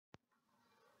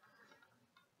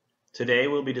Today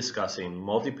we'll be discussing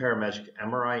multiparametric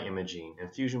MRI imaging and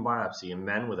fusion biopsy in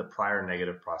men with a prior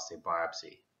negative prostate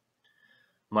biopsy.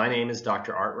 My name is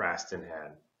Dr. Art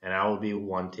Rastinehad, and I will be the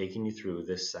one taking you through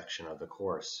this section of the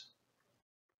course.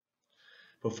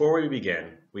 Before we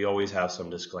begin, we always have some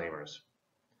disclaimers.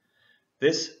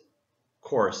 This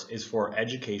course is for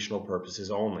educational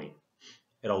purposes only.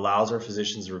 It allows our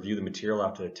physicians to review the material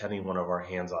after attending one of our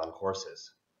hands-on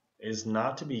courses. It is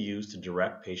not to be used to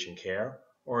direct patient care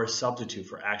or a substitute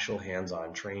for actual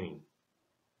hands-on training.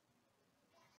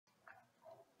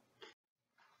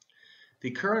 The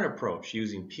current approach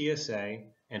using PSA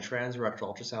and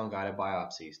transrectal ultrasound-guided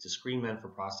biopsies to screen men for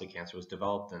prostate cancer was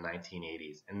developed in the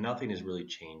 1980s, and nothing has really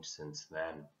changed since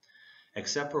then,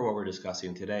 except for what we're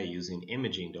discussing today, using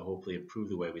imaging to hopefully improve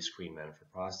the way we screen men for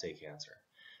prostate cancer.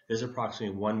 There's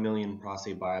approximately 1 million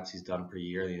prostate biopsies done per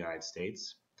year in the United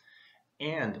States.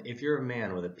 And if you're a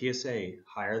man with a PSA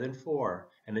higher than 4,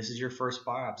 and this is your first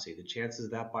biopsy, the chances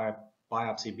of that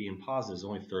biopsy being positive is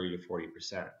only 30 to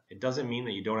 40%. It doesn't mean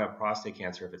that you don't have prostate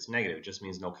cancer if it's negative, it just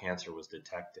means no cancer was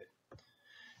detected.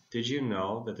 Did you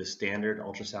know that the standard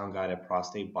ultrasound-guided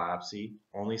prostate biopsy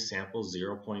only samples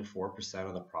 0.4%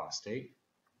 of the prostate?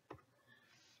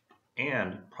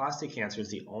 And prostate cancer is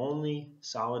the only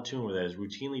solid tumor that is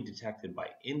routinely detected by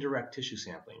indirect tissue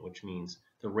sampling, which means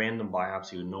the random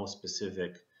biopsy with no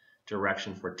specific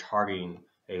direction for targeting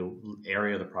an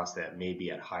area of the prostate that may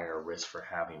be at higher risk for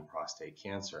having prostate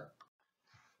cancer.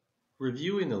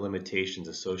 Reviewing the limitations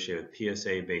associated with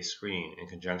PSA-based screening in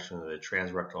conjunction with the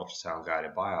transrectal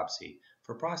ultrasound-guided biopsy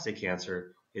for prostate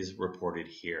cancer is reported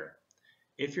here.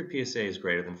 If your PSA is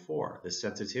greater than 4, the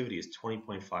sensitivity is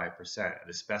 20.5% and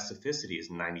the specificity is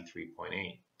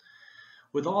 93.8%.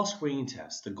 With all screening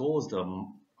tests, the goal is to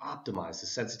optimize the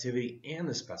sensitivity and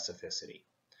the specificity.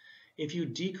 If you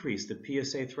decrease the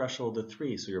PSA threshold to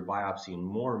 3, so you're biopsying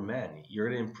more men, you're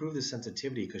going to improve the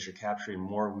sensitivity because you're capturing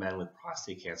more men with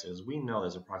prostate cancer. As we know,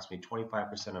 there's approximately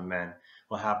 25% of men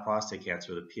will have prostate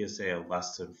cancer with a PSA of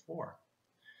less than 4.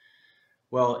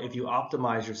 Well, if you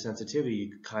optimize your sensitivity,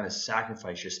 you kind of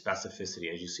sacrifice your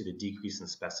specificity, as you see the decrease in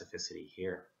specificity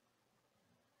here.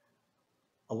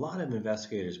 A lot of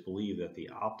investigators believe that the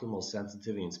optimal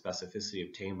sensitivity and specificity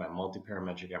obtained by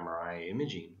multiparametric MRI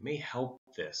imaging may help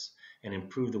this and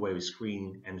improve the way we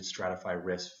screen and stratify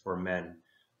risk for men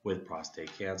with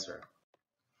prostate cancer.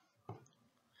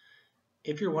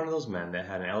 If you're one of those men that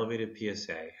had an elevated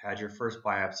PSA, had your first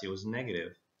biopsy was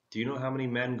negative, do you know how many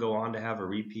men go on to have a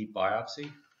repeat biopsy?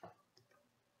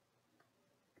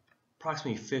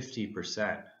 Approximately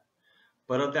 50%.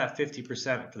 But of that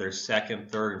 50% for their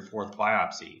second, third, and fourth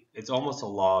biopsy, it's almost a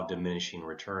law of diminishing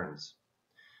returns.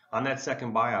 On that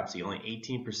second biopsy, only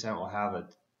 18% will have a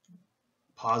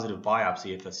positive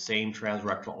biopsy if the same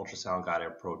transrectal ultrasound-guided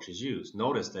approach is used.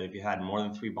 Notice that if you had more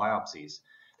than 3 biopsies,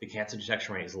 the cancer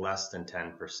detection rate is less than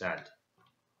 10%.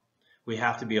 We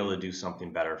have to be able to do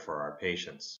something better for our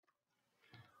patients.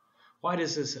 Why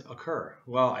does this occur?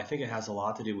 Well, I think it has a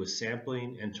lot to do with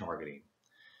sampling and targeting.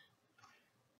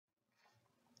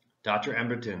 Dr.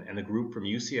 Emberton and the group from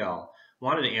UCL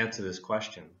wanted to answer this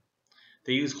question.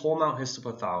 They used whole mount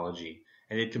histopathology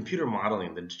and did computer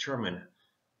modeling to determine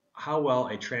how well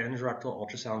a transrectal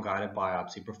ultrasound-guided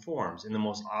biopsy performs in the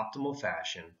most optimal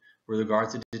fashion with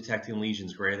regards to detecting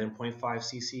lesions greater than 0.5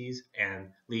 cc's and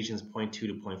lesions 0.2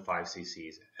 to 0.5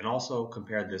 cc's, and also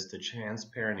compared this to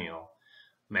transperineal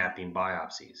mapping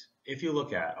biopsies. If you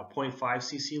look at a 0.5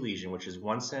 cc lesion, which is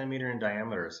 1 centimeter in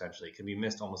diameter essentially, can be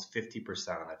missed almost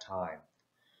 50% of the time.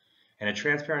 And a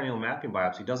transperineal mapping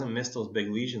biopsy doesn't miss those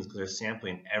big lesions because they're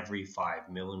sampling every 5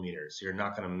 millimeters, so you're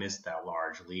not going to miss that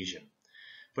large lesion.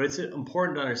 But it's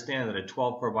important to understand that a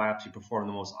 12-core biopsy performed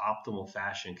in the most optimal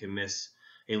fashion can miss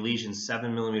a lesion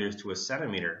 7 millimeters to a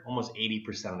centimeter almost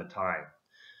 80% of the time.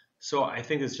 So I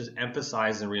think this just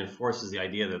emphasizes and reinforces the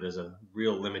idea that there's a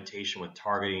real limitation with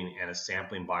targeting and a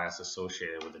sampling bias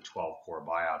associated with a 12-core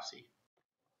biopsy.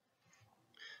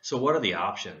 So what are the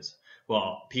options?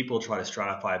 Well, people try to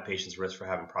stratify a patient's risk for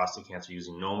having prostate cancer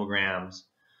using nomograms,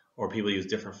 or people use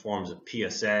different forms of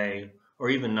PSA, or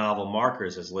even novel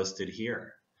markers as listed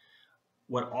here.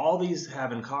 What all these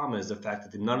have in common is the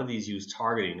fact that none of these use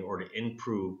targeting in order to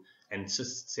improve and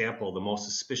sample the most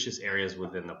suspicious areas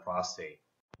within the prostate.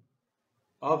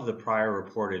 Of the prior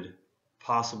reported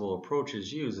possible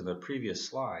approaches used in the previous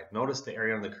slide, notice the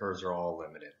area on the curves are all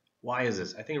limited. Why is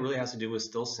this? I think it really has to do with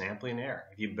still sampling error.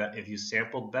 If you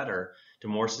sampled better to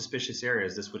more suspicious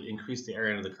areas, this would increase the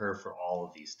area under the curve for all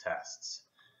of these tests.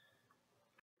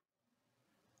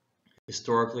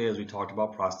 Historically, as we talked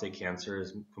about, prostate cancer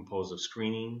is composed of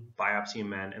screening, biopsying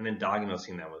men, and then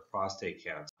diagnosing them with prostate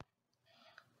cancer.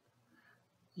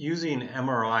 Using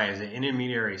MRI as an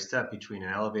intermediary step between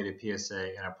an elevated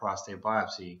PSA and a prostate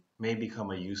biopsy may become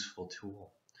a useful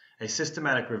tool. A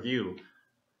systematic review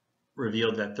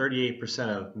revealed that 38%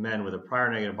 of men with a prior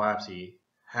negative biopsy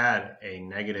had a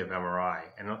negative MRI,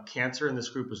 and cancer in this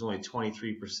group was only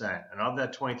 23%, and of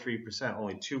that 23%,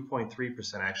 only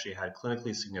 2.3% actually had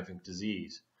clinically significant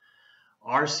disease.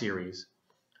 Our series,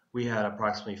 we had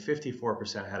approximately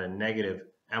 54% had a negative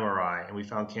MRI, and we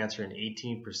found cancer in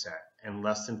 18%, and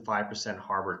less than 5%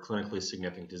 harbored clinically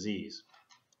significant disease.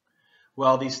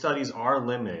 Well, these studies are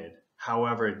limited.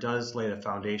 However, it does lay the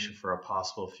foundation for a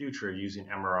possible future using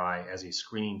MRI as a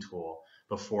screening tool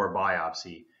before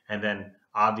biopsy, and then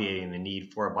obviating the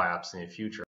need for a biopsy in the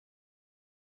future.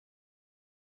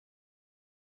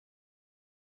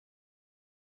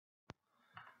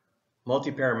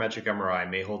 Multiparametric MRI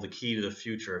may hold the key to the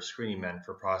future of screening men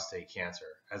for prostate cancer.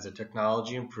 As the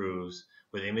technology improves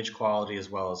with image quality as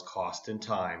well as cost and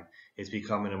time, it's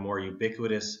becoming a more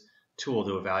ubiquitous tool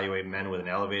to evaluate men with an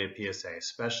elevated PSA,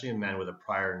 especially in men with a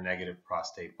prior negative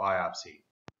prostate biopsy.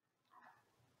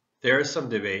 There is some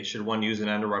debate, should one use an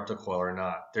endorectal coil or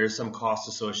not? There is some cost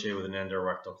associated with an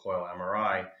endorectal coil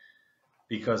MRI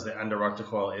because the endorectal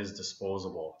coil is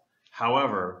disposable.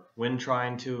 However, when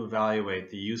trying to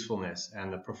evaluate the usefulness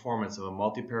and the performance of a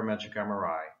multiparametric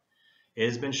MRI, it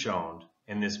has been shown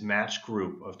in this matched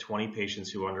group of 20 patients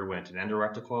who underwent an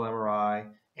endorectal coil MRI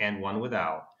and one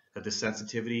without, that the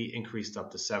sensitivity increased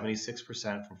up to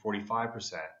 76% from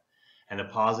 45%, and the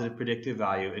positive predictive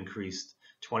value increased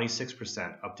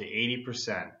 26% up to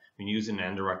 80% when using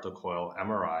an endorectal coil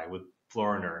MRI with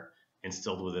fluorinert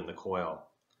instilled within the coil.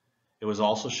 It was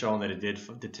also shown that it did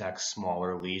detect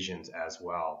smaller lesions as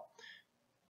well.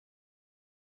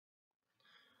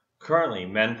 Currently,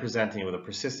 men presenting with a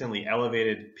persistently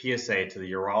elevated PSA to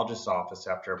the urologist's office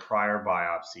after a prior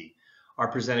biopsy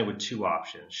are presented with two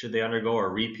options. Should they undergo a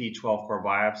repeat 12-core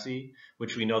biopsy,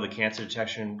 which we know the cancer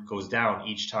detection goes down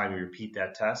each time you repeat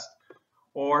that test,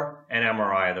 or an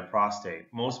MRI of the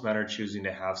prostate? Most men are choosing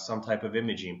to have some type of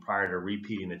imaging prior to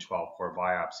repeating the 12-core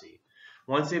biopsy.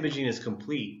 Once the imaging is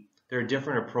complete, there are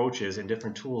different approaches and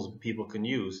different tools people can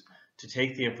use to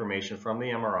take the information from the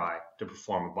MRI to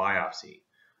perform a biopsy.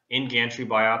 In-gantry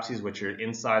biopsies, which are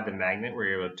inside the magnet where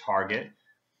you're able to target,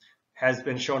 has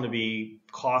been shown to be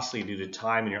costly due to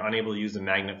time and you're unable to use the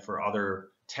magnet for other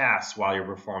tasks while you're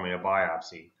performing a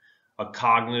biopsy. A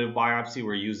cognitive biopsy,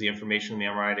 where you use the information in the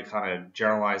MRI to kind of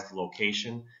generalize the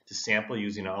location to sample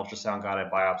using an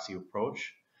ultrasound-guided biopsy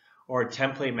approach, or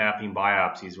template mapping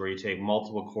biopsies, where you take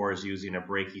multiple cores using a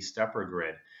brachy-stepper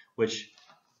grid, which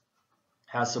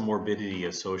has some morbidity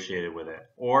associated with it,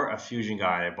 or a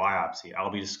fusion-guided biopsy.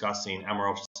 I'll be discussing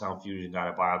MR ultrasound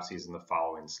fusion-guided biopsies in the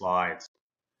following slides.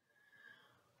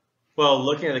 Well,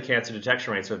 looking at the cancer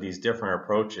detection rates of these different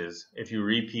approaches, if you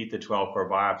repeat the 12-core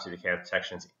biopsy, the cancer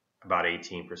detection is about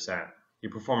 18%. You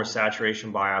perform a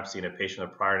saturation biopsy in a patient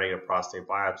with prior negative prostate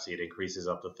biopsy, it increases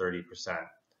up to 30%.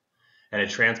 And a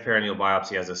transperineal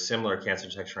biopsy has a similar cancer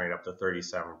detection rate up to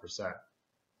 37%.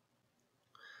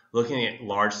 Looking at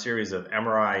large series of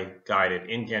MRI-guided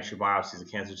in-gantry biopsies, the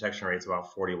cancer detection rate is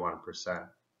about 41%.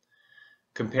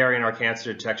 Comparing our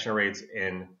cancer detection rates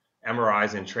in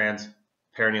MRIs and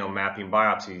transperineal mapping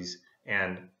biopsies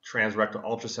and transrectal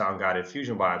ultrasound-guided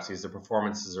fusion biopsies, the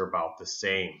performances are about the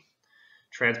same.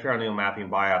 Transperineal mapping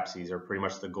biopsies are pretty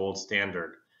much the gold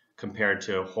standard compared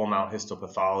to whole mount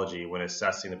histopathology when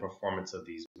assessing the performance of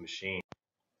these machines.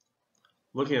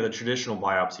 Looking at the traditional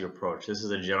biopsy approach, this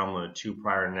is a gentleman with 2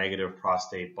 prior negative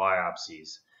prostate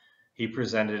biopsies. He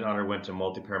presented and underwent a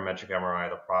multiparametric MRI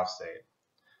of the prostate.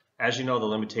 As you know, the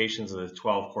limitations of the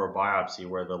 12-core biopsy,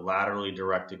 where the laterally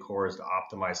directed core is to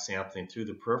optimize sampling through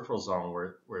the peripheral zone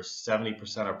where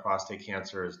 70% of prostate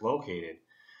cancer is located,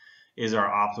 is our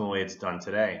optimal way it's done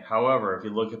today. However, if you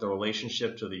look at the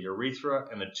relationship to the urethra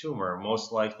and the tumor,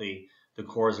 most likely the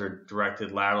cores are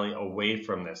directed laterally away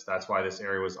from this. That's why this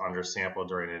area was undersampled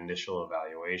during initial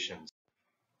evaluations.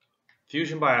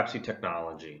 Fusion biopsy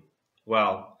technology.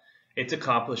 Well, it's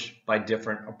accomplished by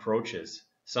different approaches.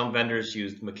 Some vendors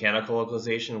use mechanical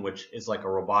localization, which is like a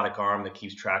robotic arm that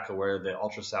keeps track of where the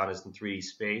ultrasound is in 3D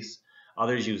space.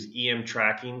 Others use EM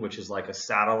tracking, which is like a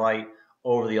satellite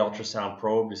over the ultrasound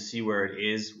probe to see where it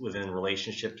is within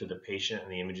relationship to the patient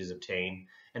and the images obtained,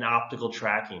 and optical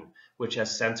tracking, which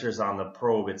has sensors on the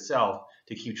probe itself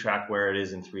to keep track where it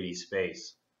is in 3D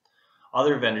space.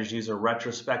 Other vendors use a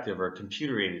retrospective or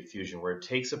computer-aided fusion, where it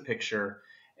takes a picture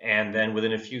and then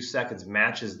within a few seconds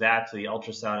matches that to the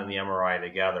ultrasound and the MRI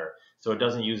together. So it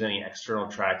doesn't use any external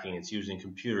tracking, it's using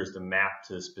computers to map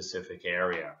to the specific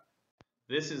area.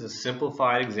 This is a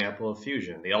simplified example of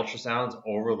fusion. The ultrasound is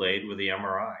overlaid with the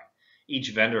MRI.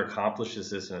 Each vendor accomplishes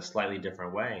this in a slightly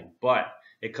different way, but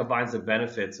it combines the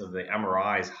benefits of the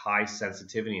MRI's high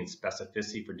sensitivity and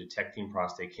specificity for detecting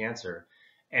prostate cancer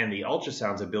and the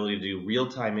ultrasound's ability to do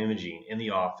real-time imaging in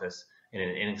the office in an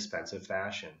inexpensive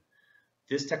fashion.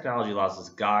 This technology allows us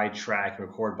to guide, track, and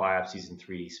record biopsies in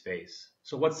 3D space.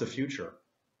 So what's the future?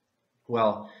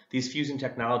 Well, these fusing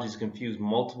technologies can fuse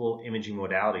multiple imaging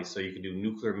modalities, so you can do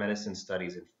nuclear medicine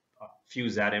studies and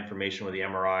fuse that information with the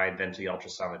MRI, then to the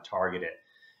ultrasound to target it.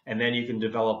 And then you can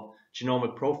develop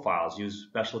genomic profiles, use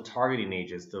special targeting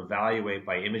agents to evaluate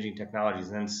by imaging technologies,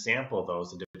 and then sample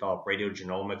those to develop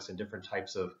radiogenomics and different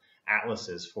types of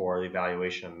atlases for the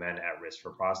evaluation of men at risk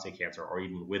for prostate cancer or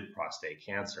even with prostate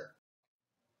cancer.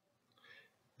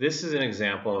 This is an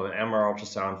example of an MR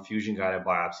ultrasound fusion-guided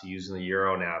biopsy using the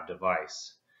UroNav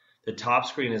device. The top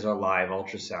screen is our live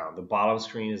ultrasound. The bottom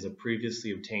screen is a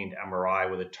previously obtained MRI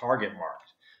with a target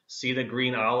marked. See the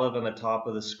green olive on the top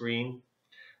of the screen?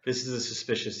 This is a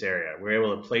suspicious area. We're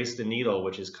able to place the needle,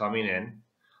 which is coming in,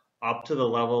 up to the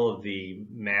level of the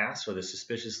mass or the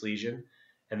suspicious lesion,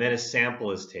 and then a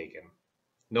sample is taken.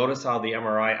 Notice how the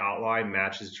MRI outline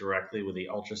matches directly with the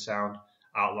ultrasound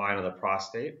outline of the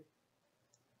prostate.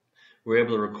 We're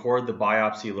able to record the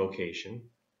biopsy location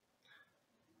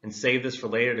and save this for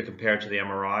later to compare it to the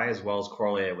MRI as well as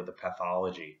correlate it with the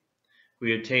pathology.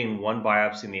 We obtain one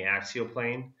biopsy in the axial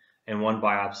plane and one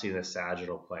biopsy in the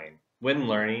sagittal plane. When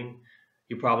learning,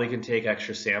 you probably can take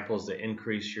extra samples to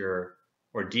increase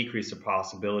or decrease the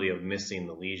possibility of missing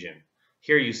the lesion.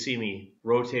 Here you see me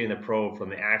rotating the probe from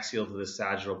the axial to the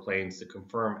sagittal planes to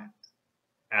confirm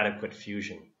adequate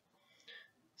fusion.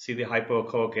 See the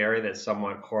hypoechoic area that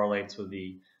somewhat correlates with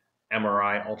the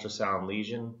MRI ultrasound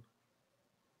lesion?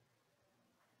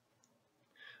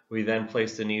 We then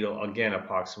place the needle again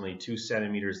approximately 2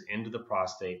 centimeters into the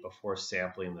prostate before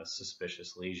sampling the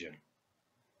suspicious lesion.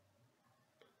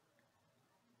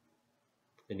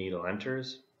 The needle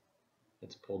enters,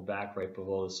 it's pulled back right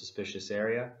below the suspicious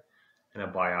area, and a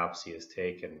biopsy is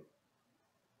taken.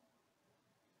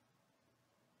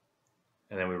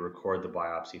 And then we record the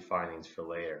biopsy findings for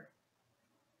later.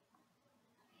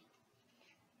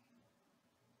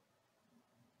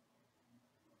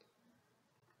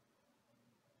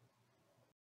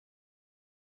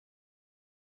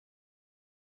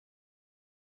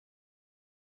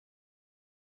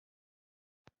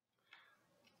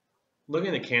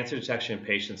 Looking at cancer detection in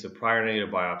patients with prior negative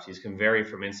biopsies can vary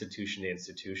from institution to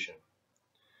institution.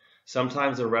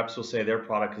 Sometimes the reps will say their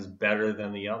product is better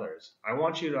than the others. I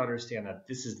want you to understand that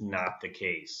this is not the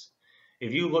case.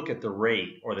 If you look at the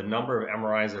rate or the number of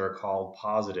MRIs that are called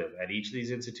positive at each of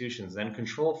these institutions, then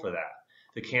control for that.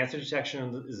 The cancer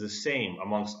detection is the same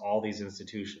amongst all these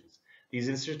institutions. These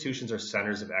institutions are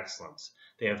centers of excellence.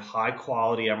 They have high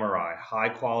quality MRI, high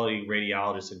quality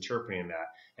radiologists interpreting that,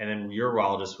 and then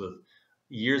urologists with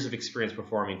years of experience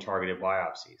performing targeted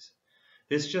biopsies.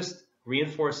 This just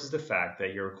reinforces the fact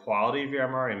that your quality of your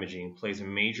MRI imaging plays a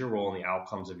major role in the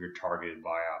outcomes of your targeted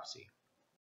biopsy.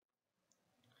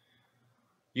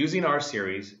 Using our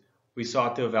series, we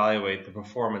sought to evaluate the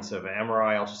performance of an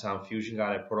MRI ultrasound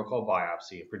fusion-guided protocol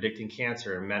biopsy predicting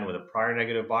cancer in men with a prior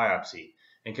negative biopsy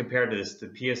and compared this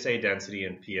to PSA density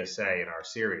and PSA in our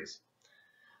series.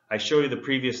 I showed you the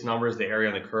previous numbers, the area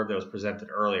on the curve that was presented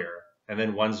earlier, and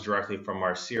then ones directly from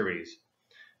our series.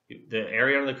 The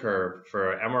area on the curve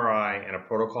for MRI and a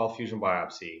protocol fusion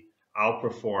biopsy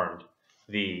outperformed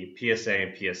the PSA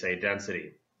and PSA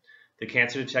density. The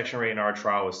cancer detection rate in our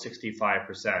trial was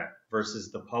 65%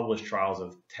 versus the published trials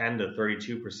of 10 to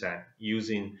 32%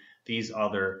 using these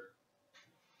other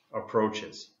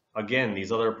approaches. Again,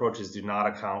 these other approaches do not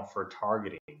account for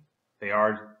targeting. They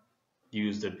are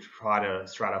used to try to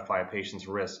stratify a patient's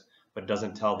risk, but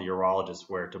doesn't tell the urologist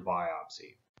where to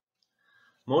biopsy.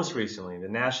 Most recently, the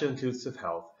National Institutes of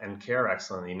Health and Care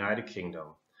Excellence in the United Kingdom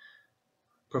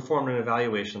performed an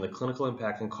evaluation of the clinical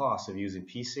impact and cost of using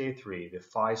PCA3, the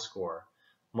PHI score,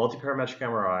 multiparametric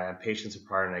MRI on patients with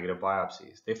prior negative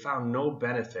biopsies. They found no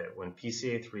benefit when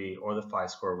PCA3 or the PHI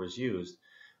score was used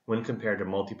when compared to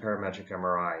multiparametric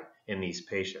MRI in these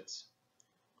patients.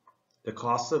 The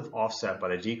cost of offset by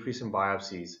the decrease in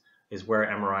biopsies is where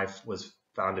MRI was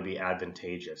found to be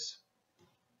advantageous.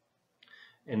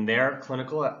 In their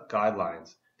clinical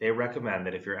guidelines, they recommend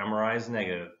that if your MRI is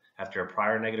negative after a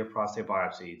prior negative prostate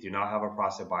biopsy, do not have a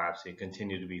prostate biopsy and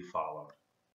continue to be followed.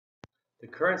 The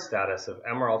current status of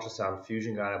MR ultrasound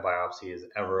fusion-guided biopsy is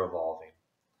ever evolving.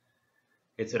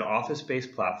 It's an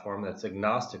office-based platform that's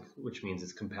agnostic, which means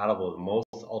it's compatible with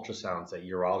most ultrasounds that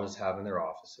urologists have in their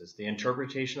offices. The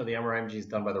interpretation of the MRI imaging is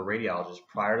done by the radiologist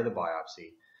prior to the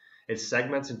biopsy. It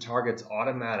segments and targets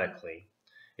automatically.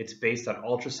 It's based on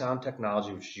ultrasound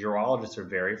technology, which urologists are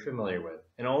very familiar with,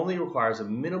 and only requires a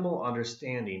minimal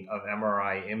understanding of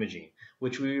MRI imaging,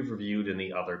 which we've reviewed in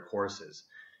the other courses.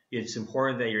 It's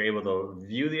important that you're able to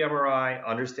view the MRI,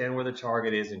 understand where the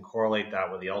target is, and correlate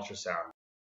that with the ultrasound.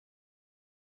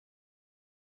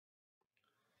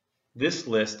 This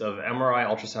list of MRI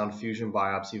ultrasound fusion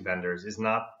biopsy vendors is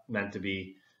not meant to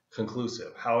be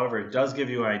conclusive. However, it does give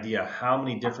you an idea how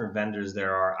many different vendors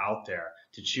there are out there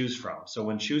to choose from. So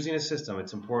when choosing a system,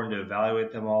 it's important to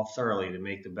evaluate them all thoroughly to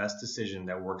make the best decision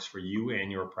that works for you and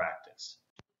your practice.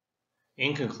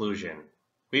 In conclusion,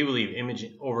 we believe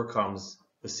imaging overcomes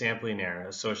the sampling error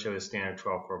associated with standard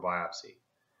 12-core biopsy.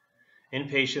 In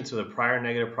patients with a prior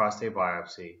negative prostate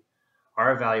biopsy,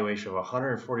 our evaluation of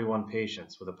 141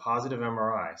 patients with a positive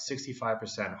MRI,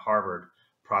 65% harbored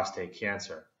prostate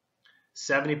cancer.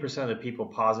 70% of the people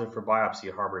positive for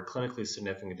biopsy harbored clinically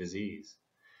significant disease.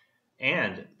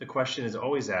 And the question is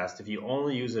always asked, if you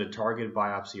only use a targeted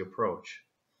biopsy approach,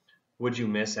 would you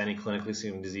miss any clinically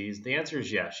significant disease? The answer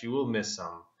is yes, you will miss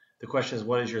some. The question is,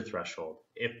 what is your threshold?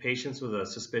 If patients with a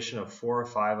suspicion of 4 or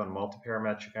 5 on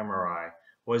multiparametric MRI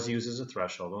was used as a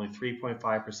threshold, only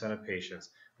 3.5% of patients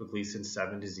with Gleason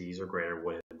 7 disease or greater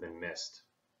would have been missed.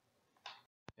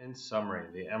 In summary,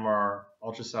 the MR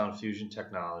ultrasound fusion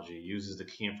technology uses the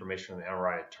key information from the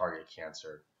MRI to target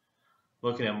cancer.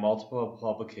 Looking at multiple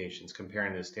publications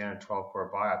comparing the standard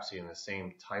 12-core biopsy in the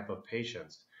same type of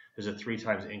patients, there's a 3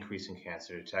 times increase in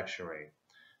cancer detection rate.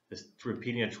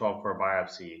 Repeating a 12-core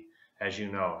biopsy, as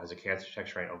you know, has a cancer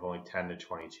detection rate of only 10 to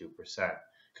 22%,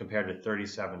 compared to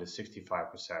 37 to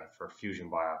 65% for fusion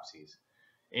biopsies.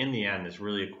 In the end, this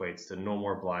really equates to no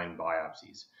more blind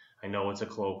biopsies. I know it's a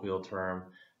colloquial term,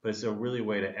 but it's a really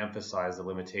way to emphasize the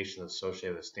limitations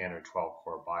associated with standard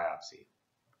 12-core biopsy.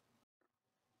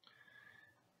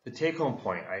 The take-home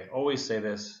point, I always say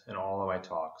this in all of my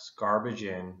talks, garbage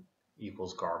in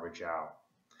equals garbage out.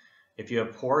 If you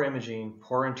have poor imaging,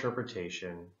 poor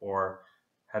interpretation, or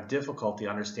have difficulty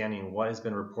understanding what has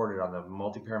been reported on the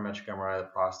multiparametric MRI of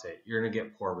the prostate, you're going to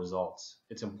get poor results.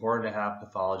 It's important to have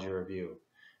pathology review.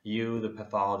 You, the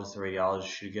pathologist, the radiologist,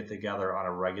 should get together on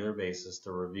a regular basis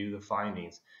to review the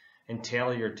findings and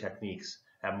tailor your techniques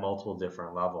at multiple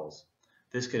different levels.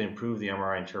 This could improve the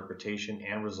MRI interpretation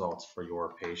and results for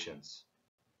your patients.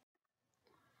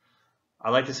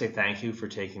 I'd like to say thank you for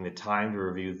taking the time to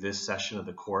review this session of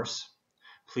the course.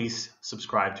 Please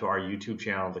subscribe to our YouTube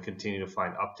channel to continue to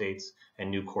find updates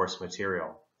and new course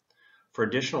material. For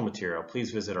additional material,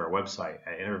 please visit our website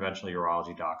at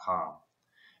interventionalurology.com.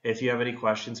 If you have any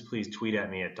questions, please tweet at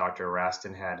me at Dr.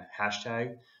 Rastinehad #,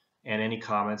 and any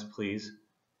comments, please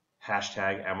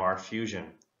 #MRFusion.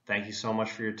 Thank you so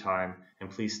much for your time, and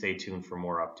please stay tuned for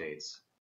more updates.